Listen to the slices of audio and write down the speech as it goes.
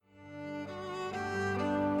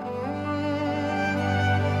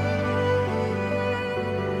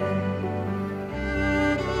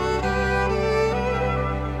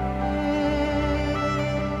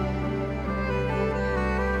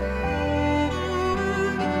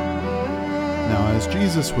Now, as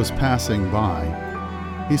Jesus was passing by,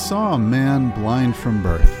 he saw a man blind from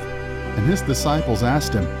birth, and his disciples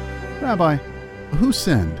asked him, "Rabbi, who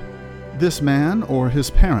sinned, this man or his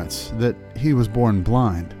parents, that he was born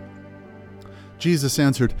blind?" Jesus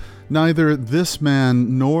answered, "Neither this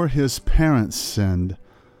man nor his parents sinned,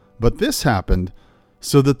 but this happened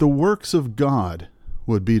so that the works of God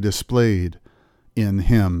would be displayed in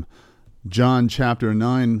him." John chapter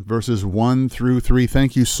 9, verses 1 through 3.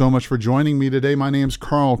 Thank you so much for joining me today. My name's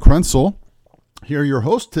Carl Krenzel, here your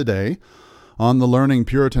host today on the Learning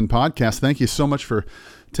Puritan podcast. Thank you so much for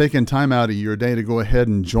taking time out of your day to go ahead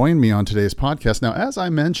and join me on today's podcast. Now, as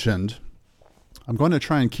I mentioned, I'm going to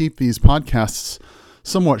try and keep these podcasts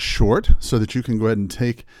somewhat short so that you can go ahead and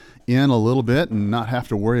take in a little bit and not have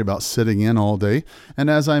to worry about sitting in all day.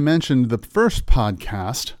 And as I mentioned, the first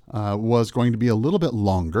podcast was going to be a little bit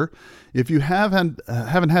longer. If you haven't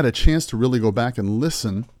had a chance to really go back and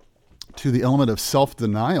listen to the element of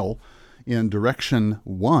self-denial in direction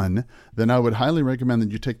 1, then I would highly recommend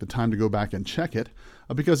that you take the time to go back and check it,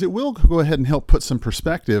 because it will go ahead and help put some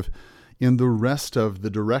perspective in the rest of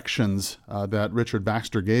the directions that Richard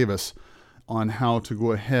Baxter gave us on how to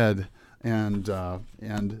go ahead and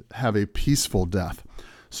have a peaceful death.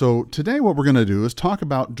 So today what we're going to do is talk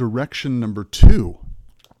about direction number 2.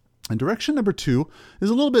 And direction number 2 is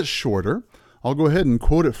a little bit shorter. I'll go ahead and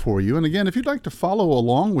quote it for you. And again, if you'd like to follow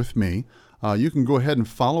along with me, you can go ahead and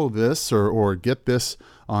follow this or get this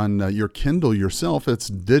on your Kindle yourself. It's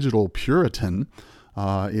Digital Puritan.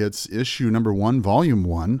 It's issue number 1, volume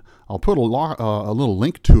 1. I'll put a little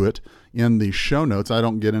link to it in the show notes. I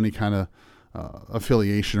don't get any kind of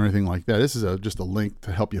affiliation or anything like that. This is just a link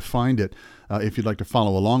to help you find it if you'd like to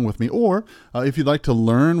follow along with me, or if you'd like to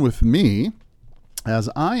learn with me as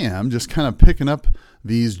I am, just kind of picking up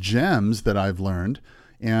these gems that I've learned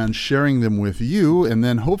and sharing them with you, and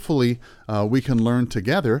then hopefully we can learn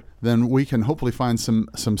together. Then we can hopefully find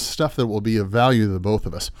some stuff that will be of value to the both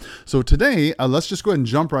of us. So today, let's just go ahead and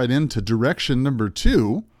jump right into direction number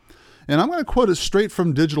 2. And I'm going to quote it straight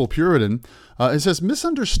from Digital Puritan. It says,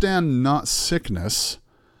 "Misunderstand not sickness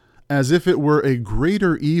as if it were a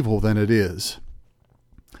greater evil than it is."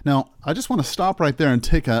 Now, I just want to stop right there and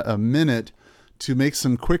take a minute to make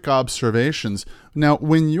some quick observations. Now,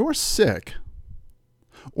 when you're sick,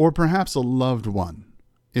 or perhaps a loved one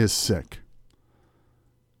is sick,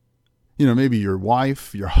 maybe your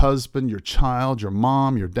wife, your husband, your child, your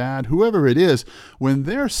mom, your dad, whoever it is, when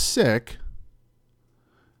they're sick,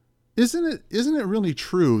 Isn't it really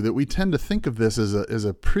true that we tend to think of this as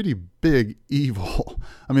a pretty big evil?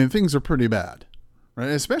 I mean, things are pretty bad, right?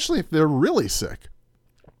 Especially if they're really sick.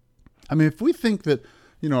 I mean, if we think that,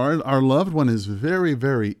 our loved one is very,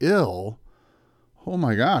 very ill, oh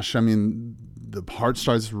my gosh, I mean, the heart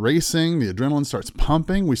starts racing, the adrenaline starts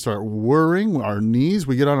pumping, we start worrying,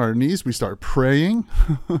 we get on our knees, we start praying.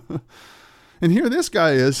 And here this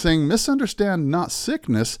guy is saying, "Misunderstand not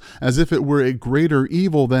sickness as if it were a greater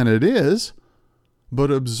evil than it is,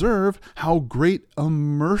 but observe how great a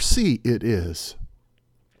mercy it is."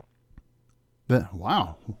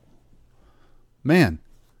 Wow. Man,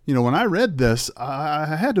 when I read this,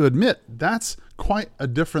 I had to admit, that's quite a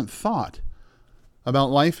different thought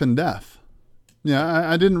about life and death. Yeah,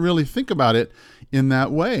 I didn't really think about it in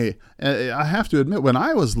that way. I have to admit, when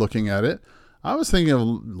I was looking at it, I was thinking of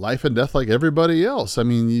life and death like everybody else. I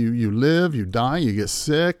mean, you live, you die, you get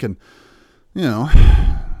sick, and,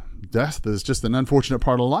 death is just an unfortunate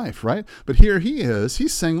part of life, right? But here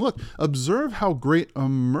he's saying, look, observe how great a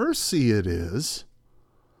mercy it is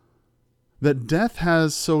that death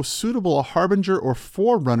has so suitable a harbinger or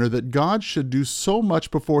forerunner that God should do so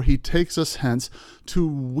much before he takes us hence to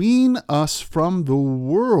wean us from the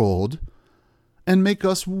world and make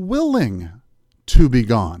us willing to be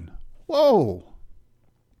gone. Whoa,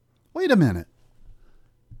 wait a minute.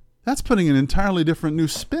 That's putting an entirely different new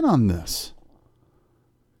spin on this.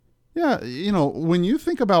 Yeah, when you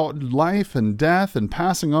think about life and death and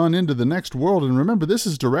passing on into the next world, and remember, this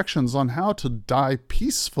is directions on how to die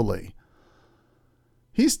peacefully.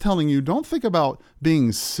 He's telling you, don't think about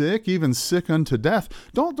being sick, even sick unto death.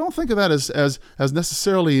 Don't think of that as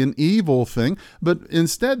necessarily an evil thing, but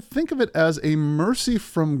instead think of it as a mercy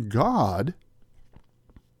from God,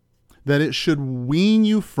 that it should wean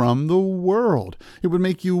you from the world. It would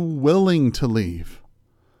make you willing to leave.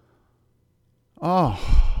 Oh,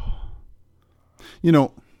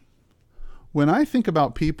 when I think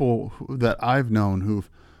about people that I've known who've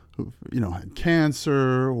had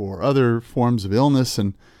cancer or other forms of illness,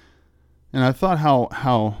 and I thought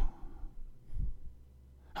how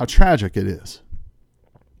tragic it is.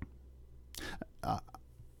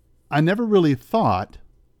 I never really thought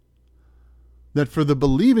that for the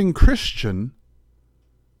believing Christian,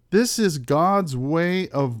 this is God's way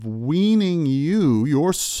of weaning you,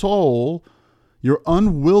 your soul, your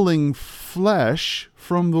unwilling flesh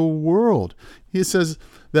from the world. He says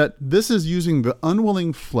that this is using the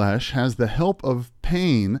unwilling flesh has the help of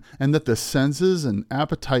pain, and that the senses and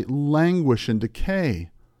appetite languish and decay.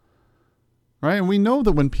 Right? And we know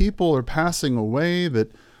that when people are passing away,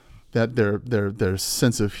 that their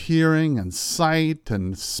sense of hearing and sight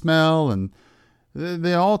and smell, and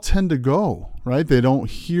they all tend to go, right? They don't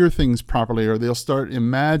hear things properly, or they'll start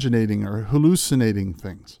imagining or hallucinating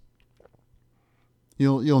things.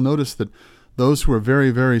 You'll notice that those who are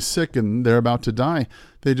very, very sick and they're about to die,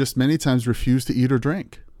 they just many times refuse to eat or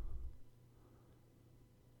drink.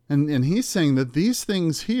 And he's saying that these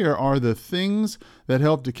things here are the things that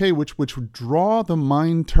help decay, which draw the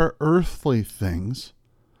mind to earthly things.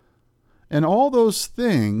 And all those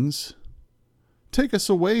things take us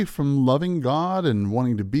away from loving God and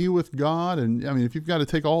wanting to be with God. And I mean, if you've got to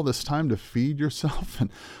take all this time to feed yourself and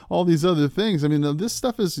all these other things, I mean, this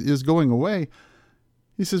stuff is going away.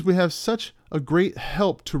 He says we have such a great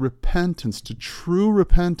help to repentance, to true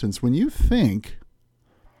repentance, when you think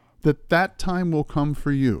that time will come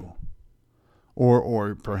for you,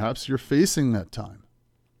 or perhaps you're facing that time,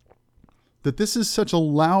 that this is such a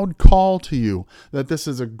loud call to you, that this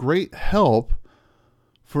is a great help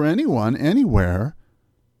for anyone, anywhere,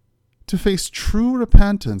 to face true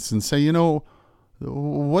repentance and say,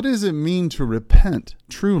 what does it mean to repent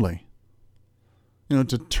truly?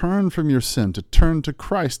 To turn from your sin, to turn to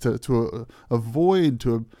Christ, to avoid,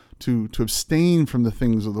 to abstain from the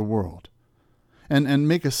things of the world, and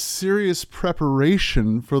make a serious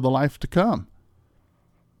preparation for the life to come.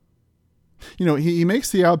 He makes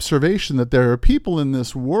the observation that there are people in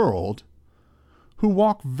this world who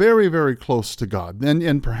walk very, very close to God,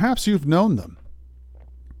 and perhaps you've known them.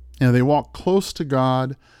 They walk close to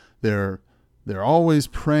God. They're always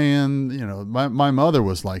praying. My mother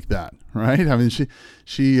was like that, right? I mean,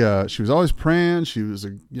 she was always praying. She was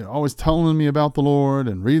always telling me about the Lord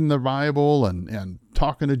and reading the Bible and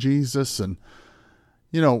talking to Jesus. And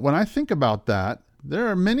when I think about that, there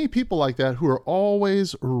are many people like that who are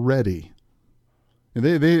always ready.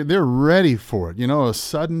 They're ready for it. A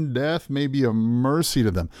sudden death may be a mercy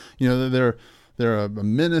to them. They're a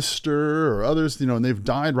minister or others. And they've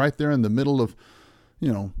died right there in the middle of, I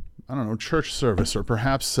don't know, church service, or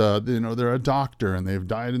perhaps, they're a doctor and they've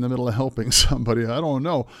died in the middle of helping somebody. I don't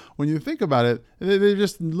know. When you think about it, they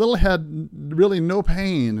just had really no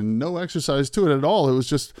pain and no exercise to it at all. It was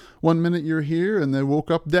just 1 minute you're here and they woke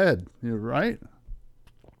up dead, right?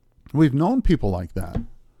 We've known people like that.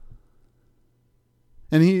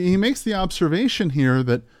 And he makes the observation here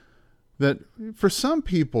that for some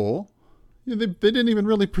people, they didn't even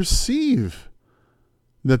really perceive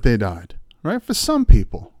that they died, right? For some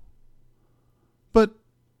people. But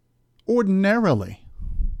ordinarily,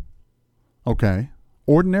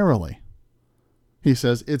 he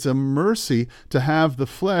says, it's a mercy to have the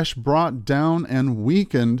flesh brought down and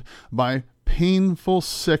weakened by painful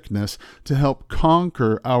sickness to help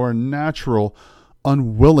conquer our natural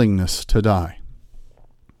unwillingness to die.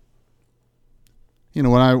 When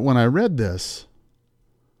I read this,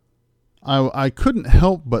 I couldn't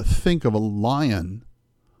help but think of a lion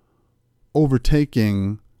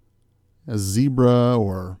overtaking a zebra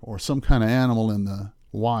or some kind of animal in the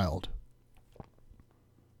wild.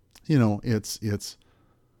 It's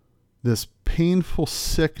this painful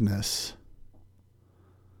sickness.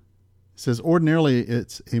 It says ordinarily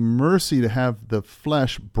it's a mercy to have the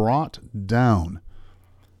flesh brought down.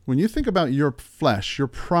 When you think about your flesh, your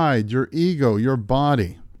pride, your ego, your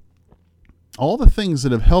body, all the things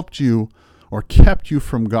that have helped you or kept you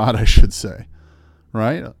from God, I should say,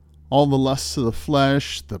 right? All the lusts of the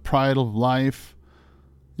flesh, the pride of life,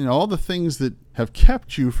 all the things that have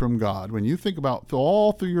kept you from God. When you think about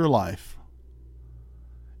all through your life,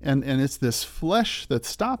 and it's this flesh that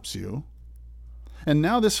stops you, and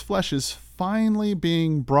now this flesh is finally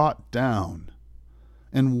being brought down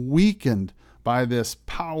and weakened by this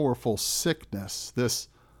powerful sickness, this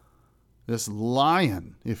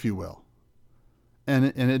lion, if you will. And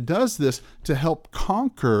it does this to help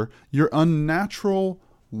conquer your natural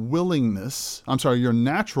unwillingness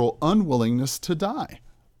to die.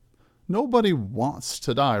 Nobody wants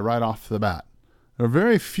to die right off the bat. There are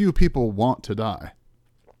very few people want to die.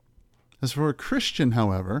 As for a Christian,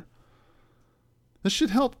 however, this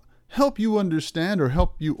should help you understand or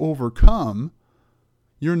help you overcome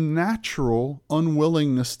your natural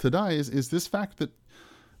unwillingness to die is this fact that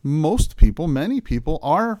many people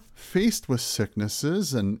are faced with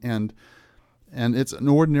sicknesses and it's an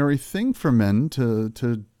ordinary thing for men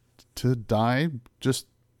to to die just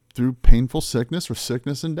through painful sickness or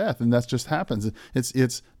sickness and death. And that just happens.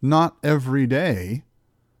 It's not every day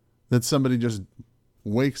that somebody just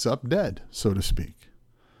wakes up dead, so to speak.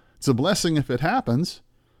 It's a blessing if it happens,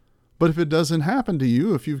 but if it doesn't happen to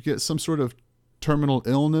you, if you get some sort of terminal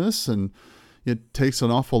illness and it takes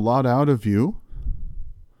an awful lot out of you,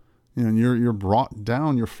 and you're brought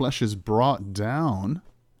down, your flesh is brought down,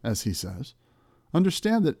 as he says,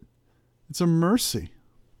 understand that it's a mercy,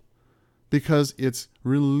 because it's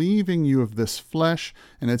relieving you of this flesh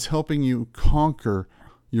and it's helping you conquer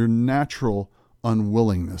your natural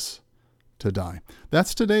unwillingness to die.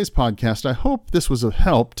 That's today's podcast. I hope this was of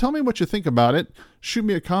help. Tell me what you think about it. Shoot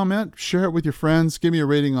me a comment, share it with your friends, give me a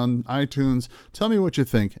rating on iTunes. Tell me what you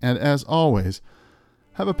think. And as always,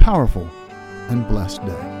 have a powerful and blessed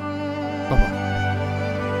day. Bye-bye.